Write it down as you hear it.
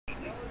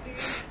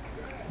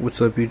What's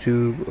up,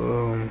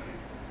 YouTube?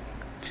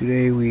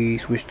 Today we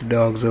switched the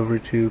dogs over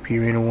to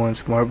Purina 1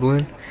 Smart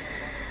Blend,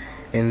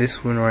 and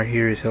this one right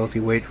here is healthy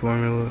weight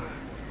formula.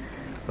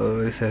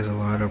 This has a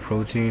lot of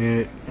protein in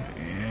it,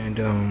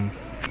 and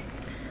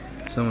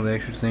some of the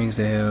extra things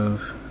they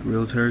have: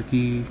 real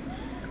turkey,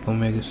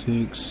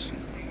 omega-6,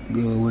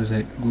 what is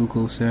that?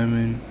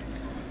 Glucosamine,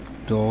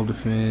 dual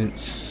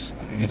defense,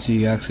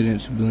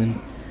 antioxidants blend,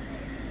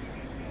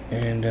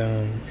 and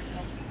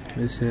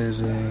this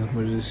has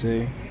what does it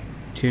say?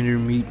 Tender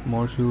meat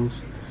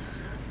morsels,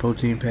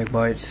 protein pack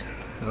bites.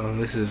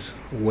 This is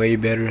way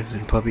better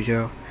than Puppy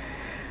Chow.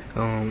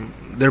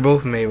 They're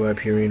both made by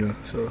Purina,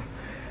 so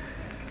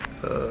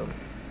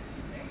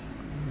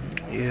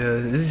yeah,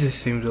 this just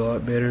seems a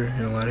lot better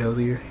and a lot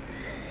healthier.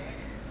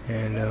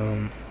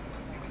 And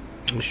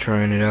just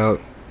trying it out.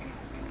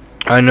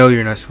 I know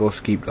you're not supposed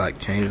to keep like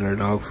changing their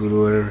dog food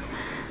or whatever.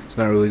 It's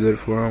not really good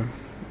for them.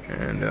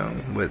 And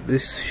but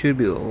this should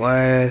be the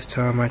last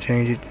time I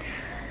change it.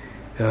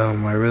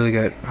 I really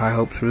got high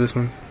hopes for this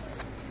one.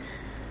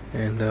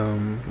 And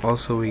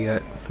also we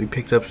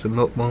picked up some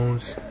milk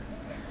bones.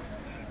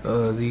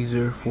 These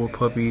are for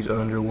puppies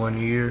under 1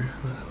 year.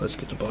 Let's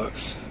get the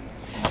box.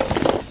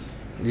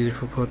 These are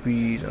for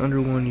puppies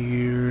under 1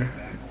 year,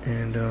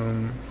 and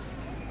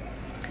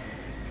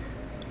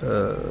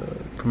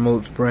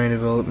promotes brain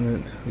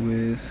development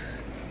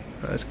with.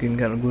 It's getting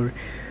kind of blurry.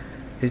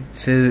 It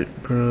says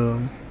it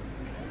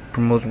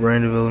promotes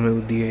brain development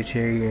with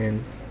DHA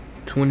and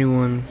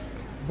 21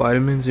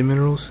 vitamins and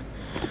minerals,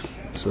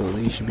 so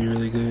these should be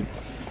really good.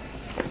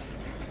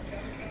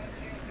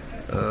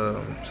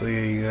 So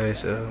yeah, you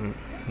guys,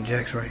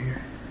 Jack's right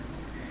here,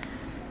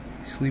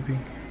 he's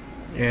sleeping,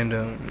 and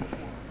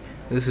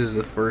this is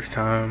the first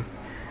time.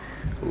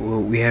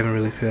 Well, we haven't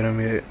really fed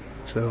him yet,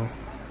 so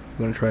I'm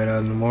gonna try it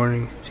out in the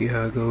morning, see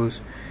how it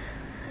goes,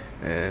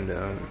 and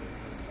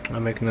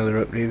I'll make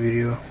another update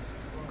video.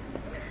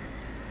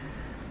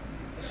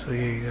 So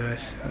yeah, you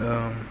guys,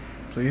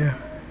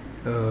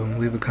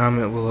 leave a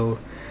comment below,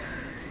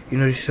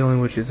 just telling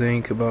what you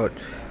think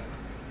about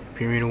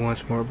Purina 1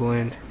 Smart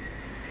Blend,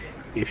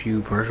 if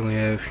you personally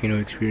have,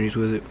 experience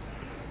with it,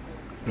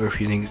 or if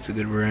you think it's a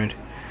good brand.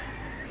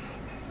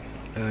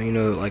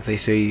 Like they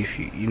say, if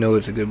you know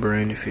it's a good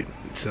brand if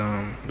it's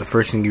the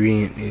first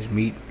ingredient is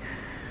meat,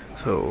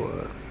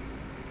 so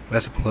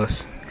that's a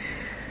plus.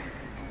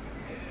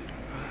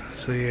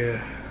 So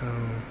yeah,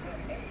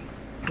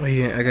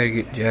 I gotta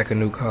get Jack a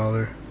new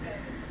collar.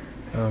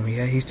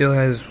 He still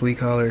has his flea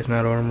collar. It's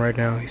not on him right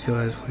now. He still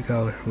has his flea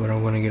collar, but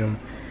I'm gonna get him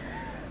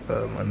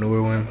a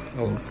newer one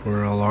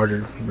for a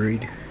larger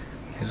breed.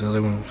 His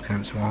other one was kind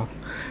of small,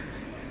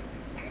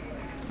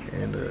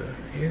 and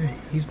yeah,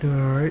 he's doing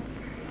all right.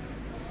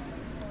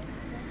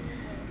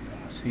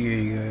 So yeah,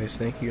 you guys,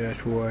 thank you guys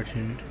for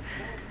watching,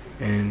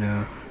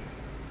 and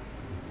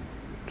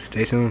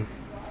stay tuned.